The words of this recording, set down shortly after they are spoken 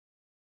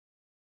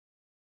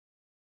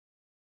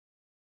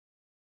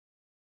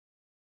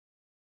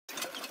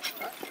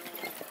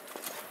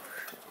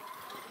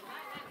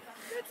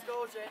Let's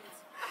go, Jens.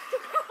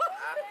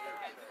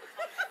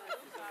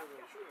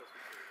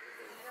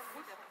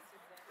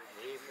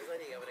 Nee, muss er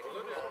nicht, aber der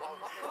Glück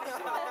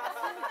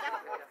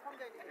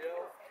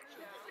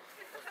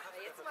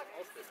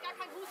Ist gar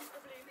kein großes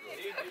Problem.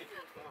 Nee.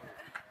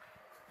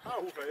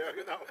 Haarhufer, ja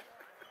genau.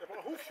 Der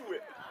braucht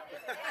Hufschuhe.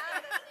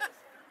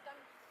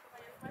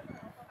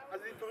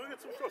 Also die Brücke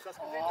zum Schluss, hast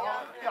du gesehen?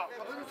 Ja,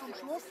 Brücke zum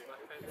Schluss.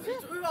 Zieh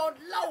drüber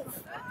und lauf!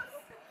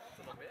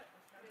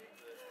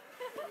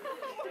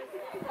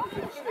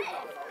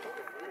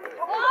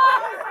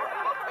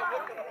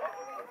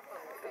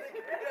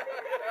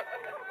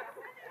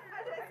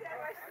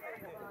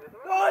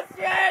 Los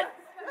jetzt!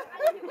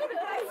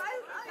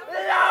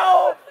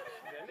 Lauf!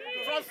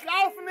 Du sollst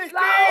laufen, nicht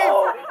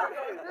Lauf!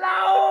 gehen!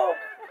 Lauf!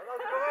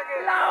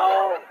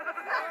 Lauf!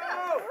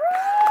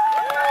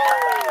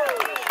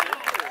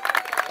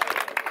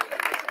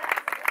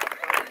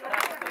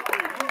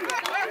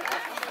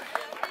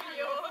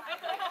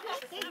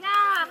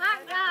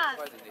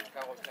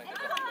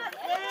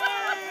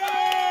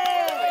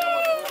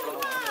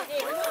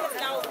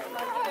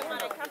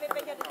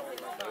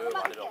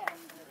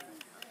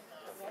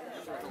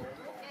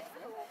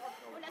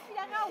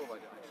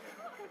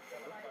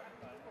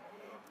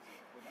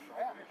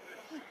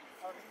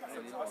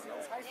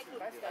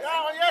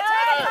 Ja, und jetzt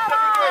alle!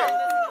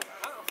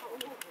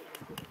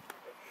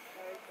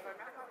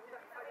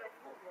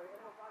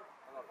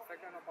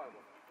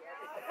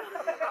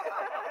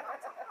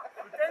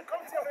 Und dann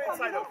kommt sie auf den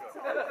Zeitung.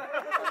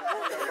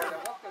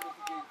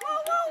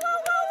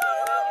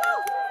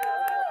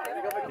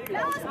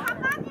 Los, komm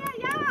ran hier,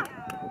 ja!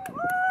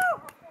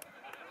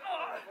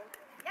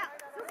 Ja,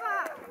 super!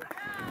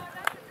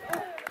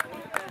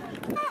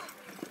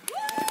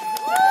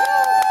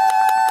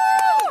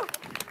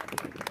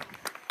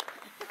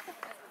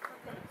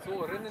 So,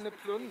 rennende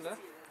Plünn, ne?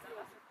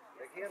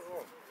 Verkehr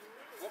rum.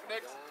 Guck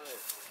nix.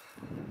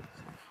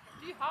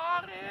 Die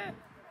Haare!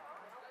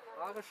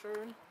 Haare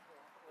schön.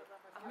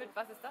 Ach, mit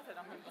was ist das denn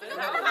noch mit Brille?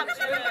 Das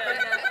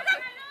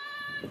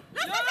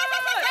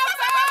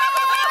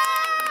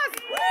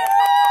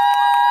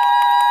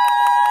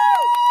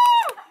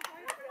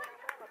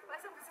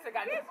ist ja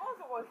gar nicht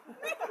rausgeholt.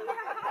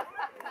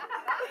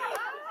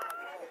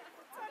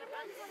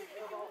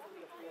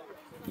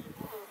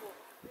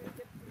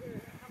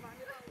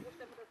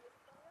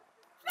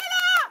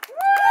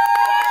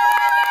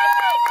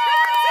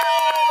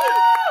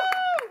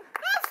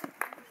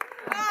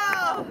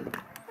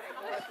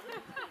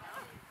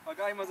 War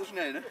gar nicht mal so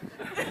schnell, ne?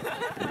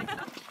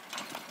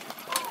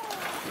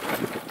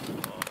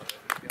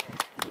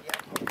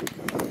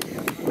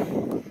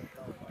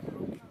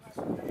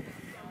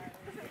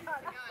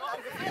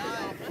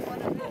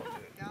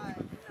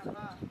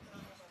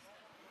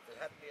 Das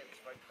hatten wir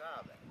jetzt bei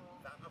Grabe.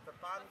 Da haben wir auf der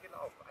Bahn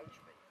gelaufen,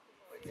 einschmecken.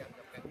 Weil die haben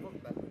da keinen Bock,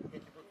 dann hätte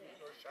ich nicht nur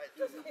Scheiße.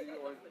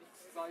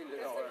 Seile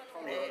da oder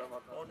Tonne Nee, oder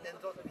was. und dann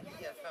sollten wir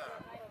hier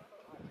fahren.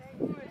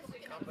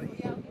 Haben wir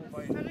irgendwo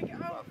bei Verletzungen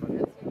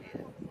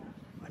gehen.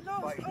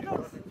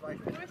 Zwei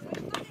Stunden.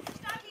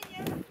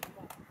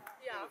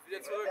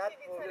 Wieder zurück.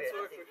 Wieder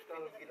zurück. Ich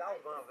bin nicht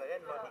gelaufen, sondern wir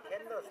rennen mal. Die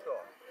kennen das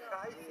doch.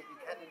 Scheiße, die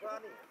kennen gar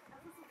nicht.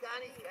 Gar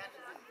nicht kennen.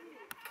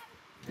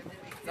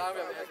 Sagen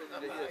wir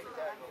mal, wieder hier.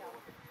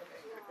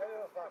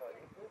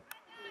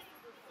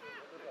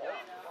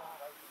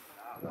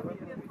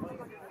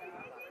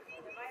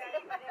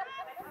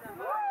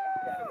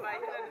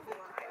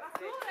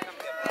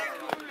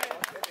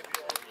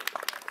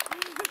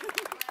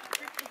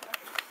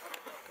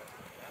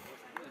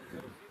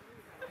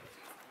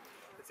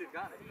 Das sieht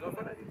gar nicht. Läuft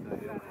weiter die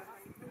Zeit.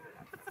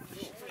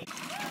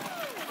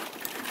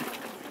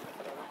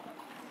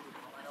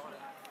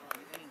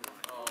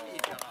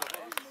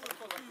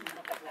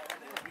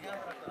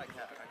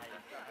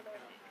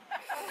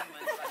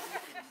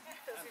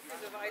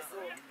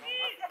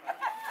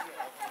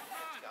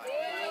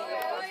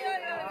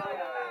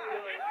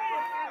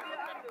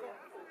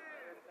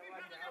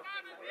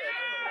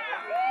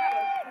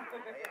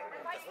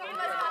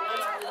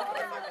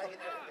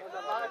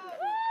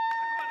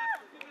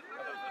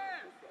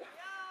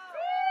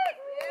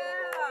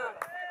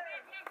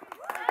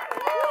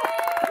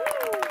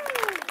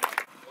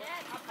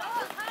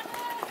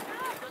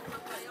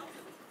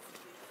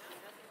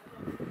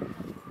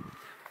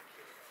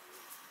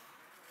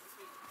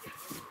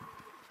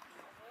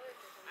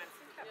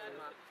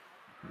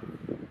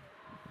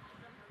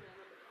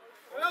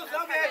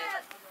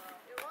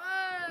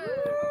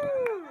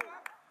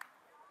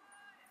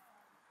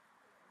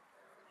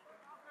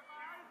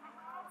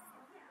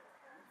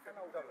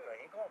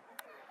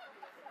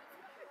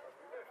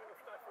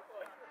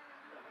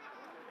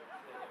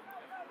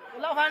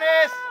 Lauf,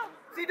 Hannes!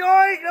 Zieh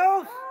durch,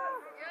 los!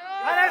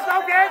 Hannes,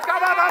 lauf jetzt!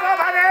 Komm mal,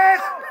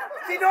 Hannes!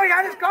 Zieh durch,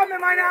 Hannes, komm in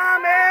meine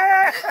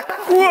Arme!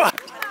 Komm,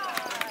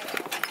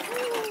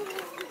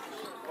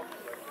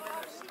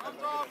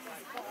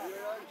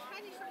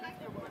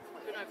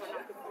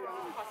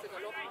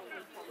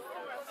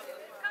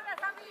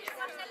 das haben wir jetzt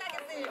mal schneller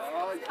gesehen.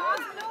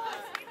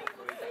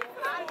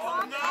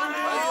 Komm, los!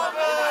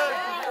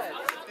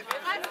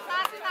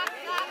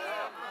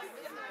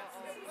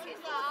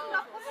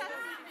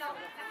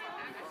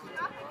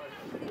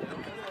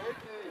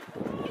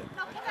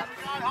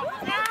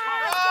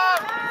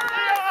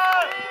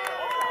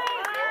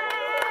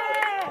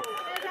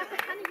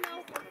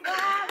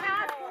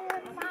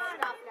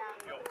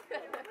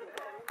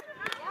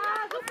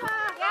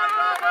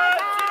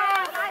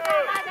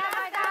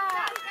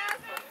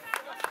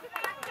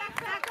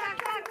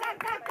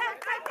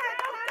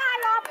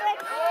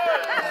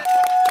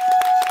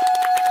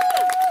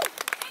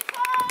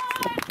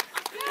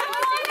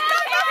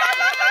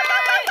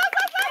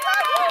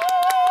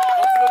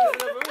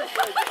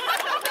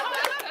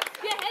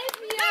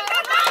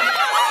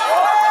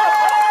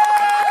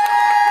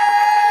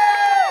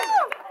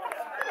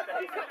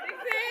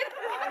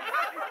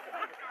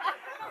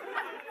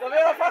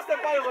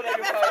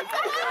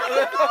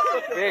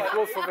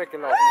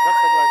 weggelaufen. Ich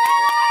hab's ja gleich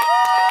gesagt.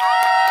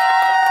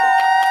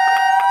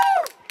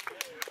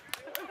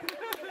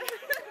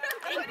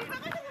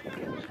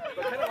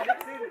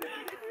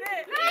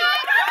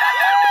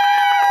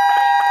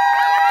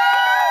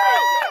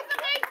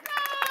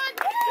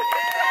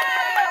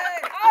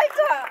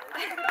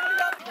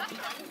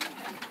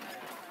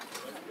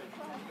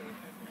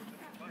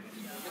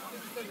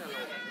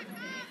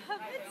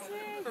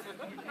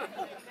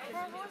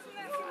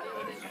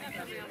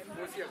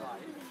 Wo ist hier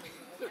rein?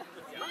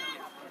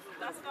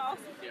 Das war auch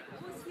so.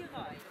 Wo ist hier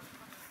rein?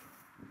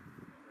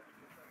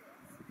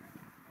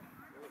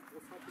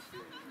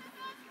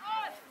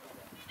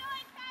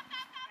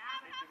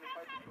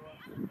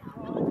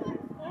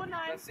 Oh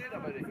nein. Das zählt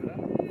aber nicht, oder?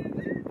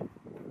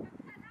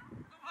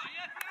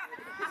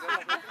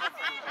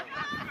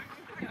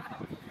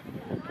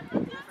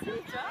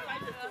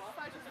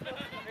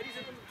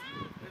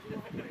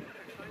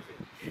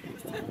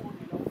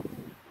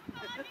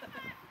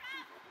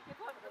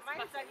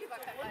 Meins sagt lieber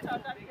runter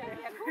und dann wieder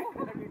her.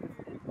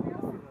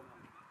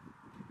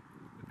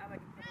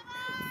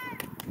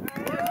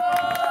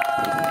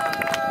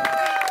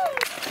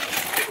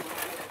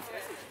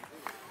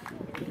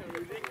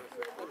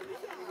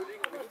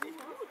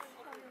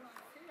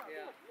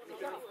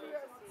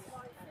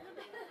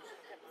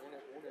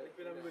 Ich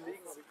bin am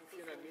Überlegen, ob ich die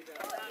 400 Meter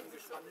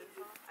gespannt bin.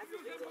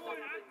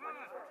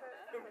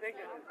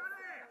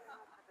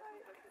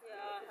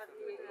 Ja, hat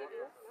die. Das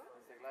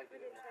ist ja gleich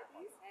wieder.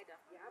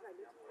 Ja,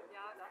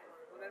 da.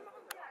 Und dann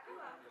machen wir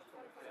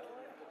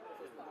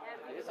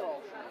Ist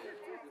auch.